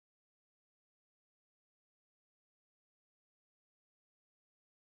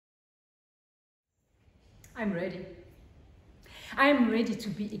I'm ready. I'm ready to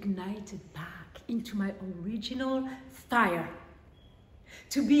be ignited back into my original fire,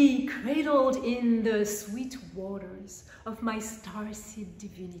 to be cradled in the sweet waters of my starseed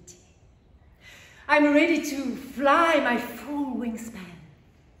divinity. I'm ready to fly my full wingspan,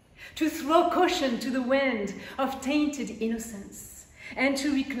 to throw caution to the wind of tainted innocence, and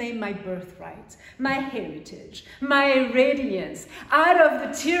to reclaim my birthright, my heritage, my radiance, out of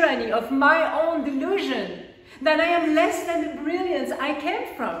the tyranny of my own delusion that I am less than the brilliance I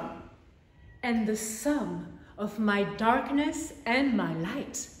came from, and the sum of my darkness and my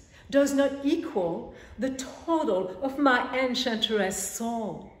light does not equal the total of my enchantress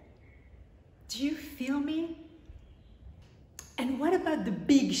soul. Do you feel me? And what about the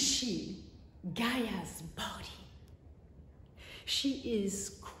big she, Gaia's body? She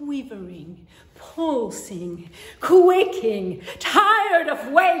is quivering, pulsing, quaking, tired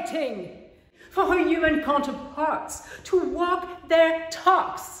of waiting for her human counterparts to walk their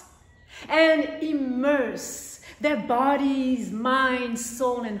talks and immerse their bodies, mind,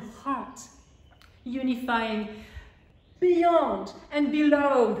 soul, and heart, unifying beyond and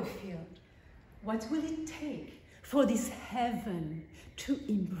below the field. What will it take for this heaven to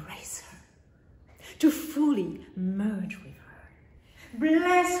embrace her, to fully merge with her,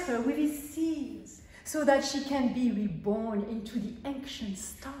 bless her with its seeds, so that she can be reborn into the ancient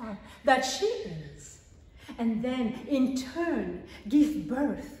star that she is, and then in turn give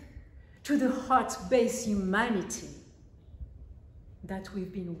birth to the heart-based humanity that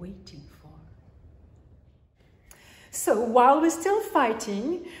we've been waiting for. So while we're still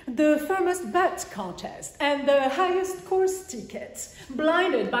fighting the firmest bet contest and the highest course tickets,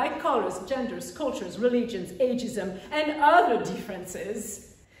 blinded by colors, genders, cultures, religions, ageism, and other differences,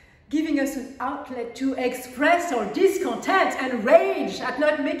 giving us an outlet to express our discontent and rage at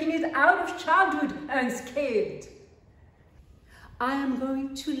not making it out of childhood unscathed, I am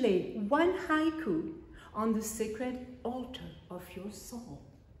going to lay one haiku on the sacred altar of your soul.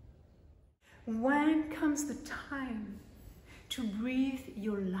 When comes the time to breathe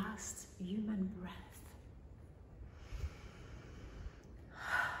your last human breath?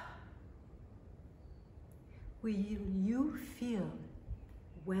 Will you feel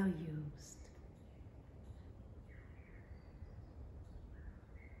well used?